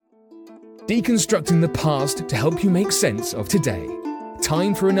deconstructing the past to help you make sense of today.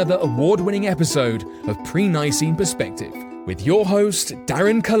 Time for another award-winning episode of Pre-Nicene Perspective with your host,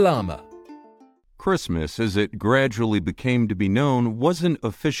 Darren Kalama. Christmas, as it gradually became to be known, wasn't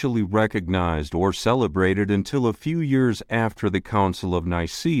officially recognized or celebrated until a few years after the Council of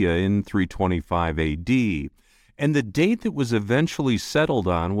Nicaea in 325 AD, and the date that was eventually settled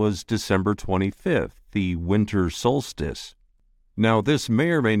on was December 25th, the winter solstice. Now, this may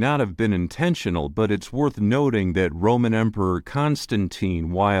or may not have been intentional, but it's worth noting that Roman Emperor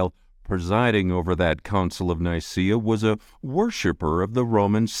Constantine, while presiding over that Council of Nicaea, was a worshiper of the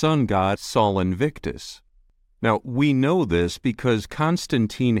Roman sun god Sol Invictus. Now, we know this because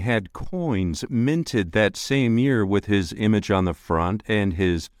Constantine had coins minted that same year with his image on the front and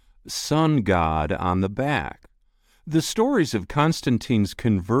his sun god on the back. The stories of Constantine's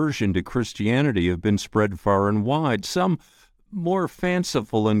conversion to Christianity have been spread far and wide, some more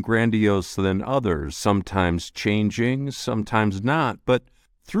fanciful and grandiose than others, sometimes changing, sometimes not, but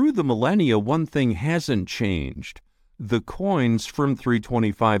through the millennia, one thing hasn't changed. The coins from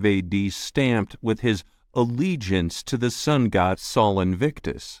 325 AD stamped with his allegiance to the sun god Sol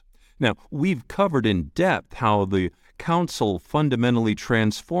Invictus. Now, we've covered in depth how the council fundamentally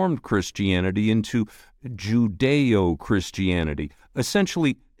transformed Christianity into Judeo-Christianity,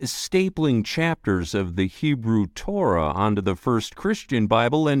 essentially stapling chapters of the Hebrew Torah onto the first Christian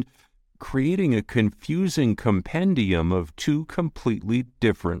Bible and creating a confusing compendium of two completely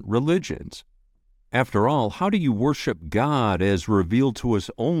different religions. After all, how do you worship God as revealed to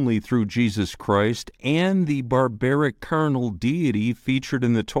us only through Jesus Christ and the barbaric carnal deity featured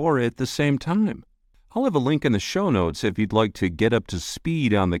in the Torah at the same time? I'll have a link in the show notes if you'd like to get up to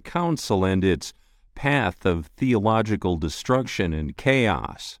speed on the council and its path of theological destruction and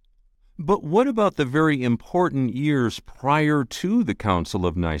chaos. But what about the very important years prior to the Council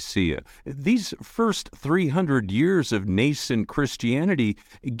of Nicaea? These first 300 years of nascent Christianity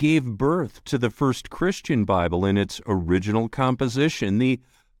gave birth to the first Christian Bible in its original composition, the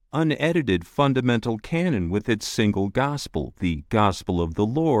unedited fundamental canon with its single gospel, the Gospel of the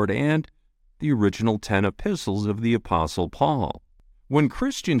Lord, and the original 10 epistles of the Apostle Paul. When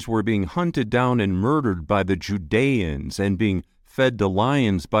Christians were being hunted down and murdered by the Judeans and being fed to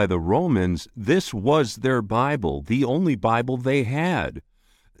lions by the Romans, this was their Bible, the only Bible they had.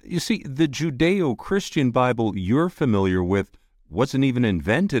 You see, the Judeo-Christian Bible you're familiar with wasn't even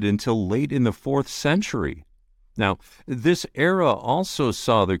invented until late in the 4th century. Now, this era also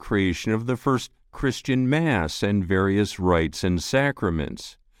saw the creation of the first Christian Mass and various rites and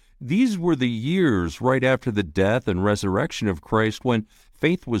sacraments. These were the years right after the death and resurrection of Christ when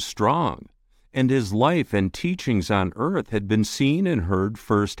faith was strong, and his life and teachings on earth had been seen and heard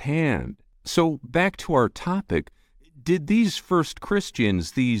firsthand. So, back to our topic, did these first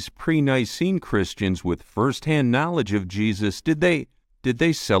Christians, these pre-Nicene Christians with firsthand knowledge of Jesus, did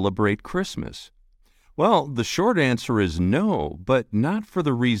they celebrate Christmas? Well, the short answer is no, but not for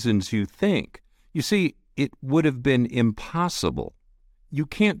the reasons you think. You see, it would have been impossible. You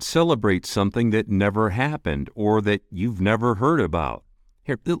can't celebrate something that never happened or that you've never heard about.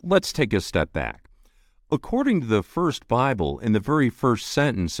 Here, let's take a step back. According to the first Bible, in the very first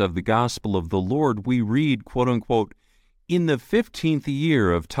sentence of the Gospel of the Lord, we read, quote-unquote, "In the 15th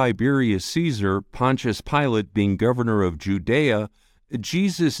year of Tiberius Caesar, Pontius Pilate being governor of Judea,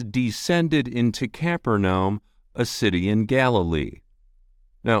 Jesus descended into Capernaum, a city in Galilee."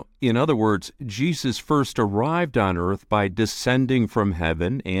 Now, in other words, Jesus first arrived on earth by descending from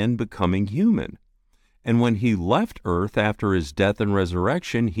heaven and becoming human. And when he left earth after his death and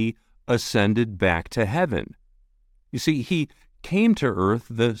resurrection, he ascended back to heaven. You see, he came to earth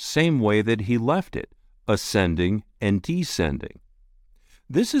the same way that he left it, ascending and descending.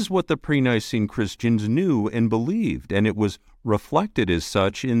 This is what the pre-Nicene Christians knew and believed, and it was reflected as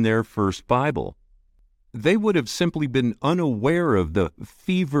such in their first Bible. They would have simply been unaware of the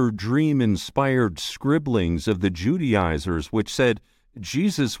fever dream-inspired scribblings of the Judaizers, which said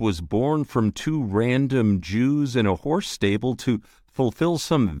Jesus was born from two random Jews in a horse stable to fulfill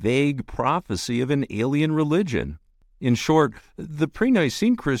some vague prophecy of an alien religion. In short, the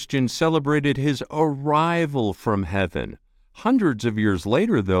pre-Nicene Christians celebrated his arrival from heaven. Hundreds of years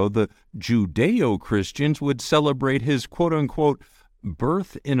later, though, the Judeo-Christians would celebrate his quote-unquote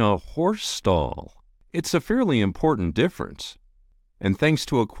birth in a horse stall. It's a fairly important difference. And thanks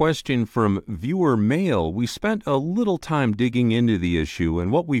to a question from viewer mail, we spent a little time digging into the issue,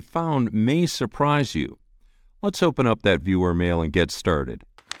 and what we found may surprise you. Let's open up that viewer mail and get started.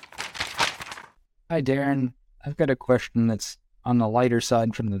 Hi, Darren. I've got a question that's on the lighter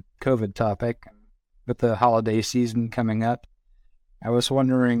side from the COVID topic. With the holiday season coming up, I was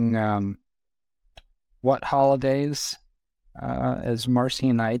wondering, what holidays, as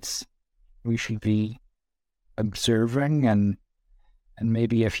Marcionites, we should be observing, and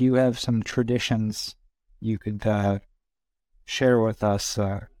maybe if you have some traditions you could share with us,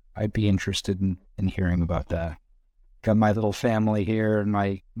 I'd be interested in hearing about that. Got my little family here and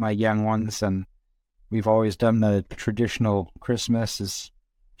my young ones, and we've always done the traditional Christmas as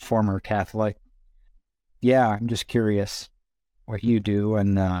former Catholic. Yeah, I'm just curious what you do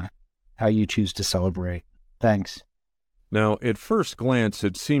and how you choose to celebrate. Thanks. Now, at first glance,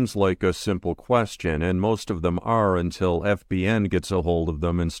 it seems like a simple question, and most of them are until FBN gets a hold of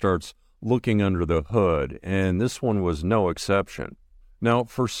them and starts looking under the hood, and this one was no exception. Now,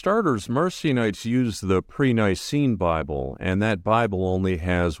 for starters, Marcionites use the Pre-Nicene Bible, and that Bible only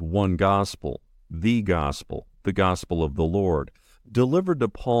has one gospel, the Gospel of the Lord, delivered to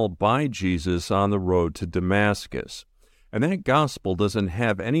Paul by Jesus on the road to Damascus. And that gospel doesn't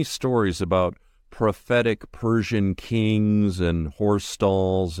have any stories about prophetic Persian kings and horse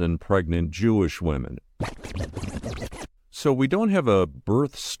stalls and pregnant Jewish women. So we don't have a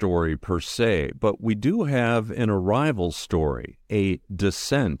birth story per se, but we do have an arrival story, a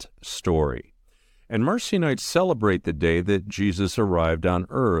descent story. And Marcionites celebrate the day that Jesus arrived on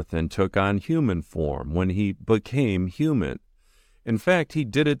earth and took on human form, when he became human. In fact, he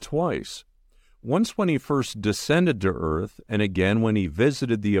did it twice. Once when he first descended to earth, and again when he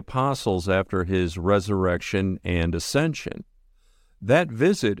visited the apostles after his resurrection and ascension. That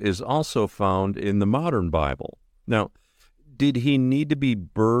visit is also found in the modern Bible. Now, did he need to be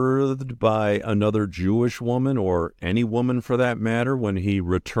birthed by another Jewish woman, or any woman for that matter, when he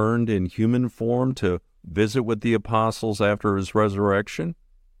returned in human form to visit with the apostles after his resurrection?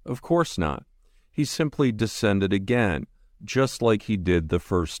 Of course not. He simply descended again, just like he did the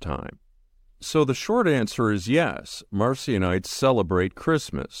first time. So the short answer is yes, Marcionites celebrate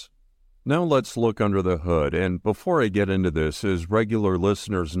Christmas. Now let's look under the hood, and before I get into this, as regular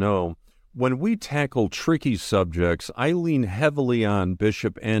listeners know, when we tackle tricky subjects, I lean heavily on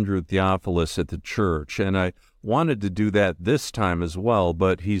Bishop Andrew Theophilus at the church, and I wanted to do that this time as well,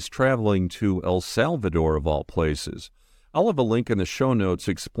 but he's traveling to El Salvador of all places. I'll have a link in the show notes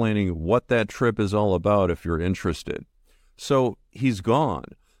explaining what that trip is all about if you're interested. So he's gone.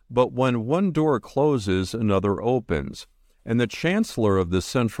 But when one door closes, another opens. And the chancellor of the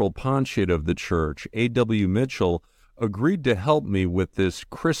central pontificate of the church, A.W. Mitchell, agreed to help me with this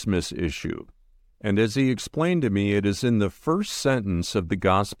Christmas issue. And as he explained to me, it is in the first sentence of the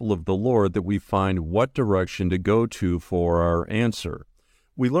Gospel of the Lord that we find what direction to go to for our answer.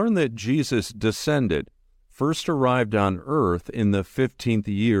 We learn that Jesus descended, first arrived on earth in the 15th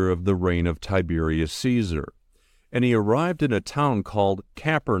year of the reign of Tiberius Caesar. And he arrived in a town called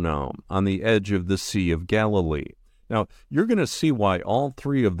Capernaum on the edge of the Sea of Galilee. Now, you're going to see why all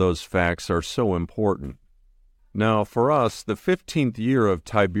three of those facts are so important. Now, for us, the 15th year of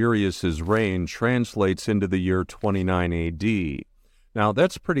Tiberius's reign translates into the year 29 A.D. Now,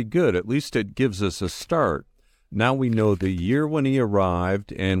 that's pretty good. At least it gives us a start. Now we know the year when he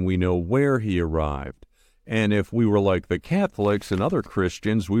arrived, and we know where he arrived. And if we were like the Catholics and other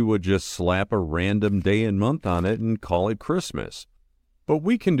Christians, we would just slap a random day and month on it and call it Christmas. But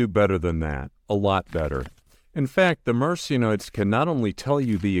we can do better than that, a lot better. In fact, the Marcionites can not only tell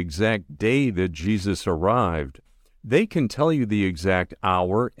you the exact day that Jesus arrived, they can tell you the exact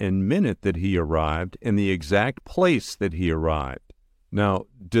hour and minute that he arrived and the exact place that he arrived. Now,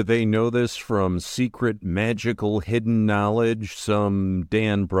 do they know this from secret, magical, hidden knowledge, some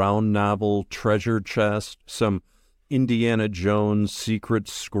Dan Brown novel treasure chest, some Indiana Jones secret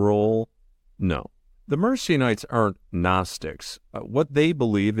scroll? No. The Marcionites aren't Gnostics. What they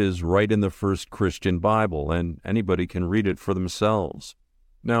believe is right in the first Christian Bible, and anybody can read it for themselves.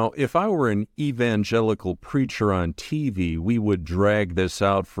 Now, if I were an evangelical preacher on TV, we would drag this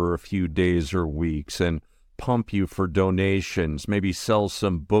out for a few days or weeks and pump you for donations, maybe sell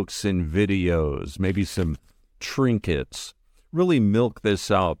some books and videos, maybe some trinkets. Really milk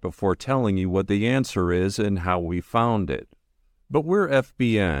this out before telling you what the answer is and how we found it. But we're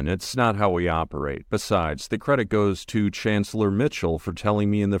FBN. It's not how we operate. Besides, the credit goes to Chancellor Mitchell for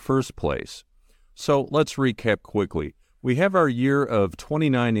telling me in the first place. So let's recap quickly. We have our year of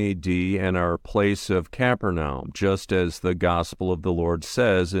 29 A.D. and our place of Capernaum, just as the Gospel of the Lord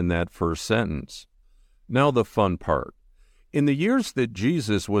says in that first sentence. Now the fun part. In the years that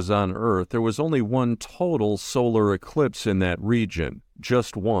Jesus was on earth, there was only one total solar eclipse in that region,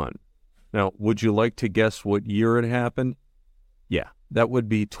 just one. Now, would you like to guess what year it happened? Yeah, that would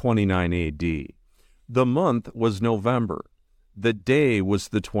be 29 A.D. The month was November. The day was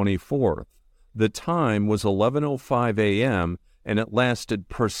the 24th. The time was 11:05 a.m., and it lasted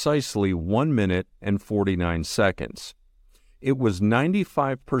precisely 1 minute and 49 seconds. It was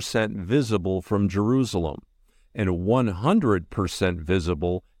 95% visible from Jerusalem and 100%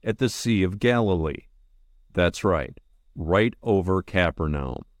 visible at the Sea of Galilee. That's right over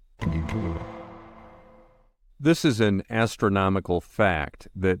Capernaum. This is an astronomical fact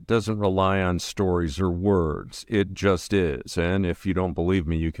that doesn't rely on stories or words. It just is. And if you don't believe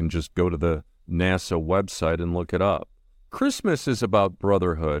me, you can just go to the NASA website and look it up. Christmas is about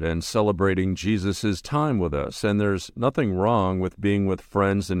brotherhood and celebrating Jesus' time with us, and there's nothing wrong with being with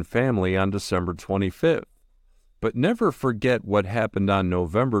friends and family on December 25th. But never forget what happened on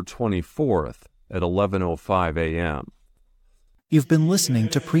November 24th at 11:05 a.m. You've been listening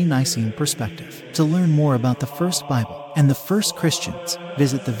to Pre-Nicene Perspective. To learn more about the First Bible and the first Christians,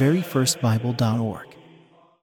 visit theveryfirstbible.org.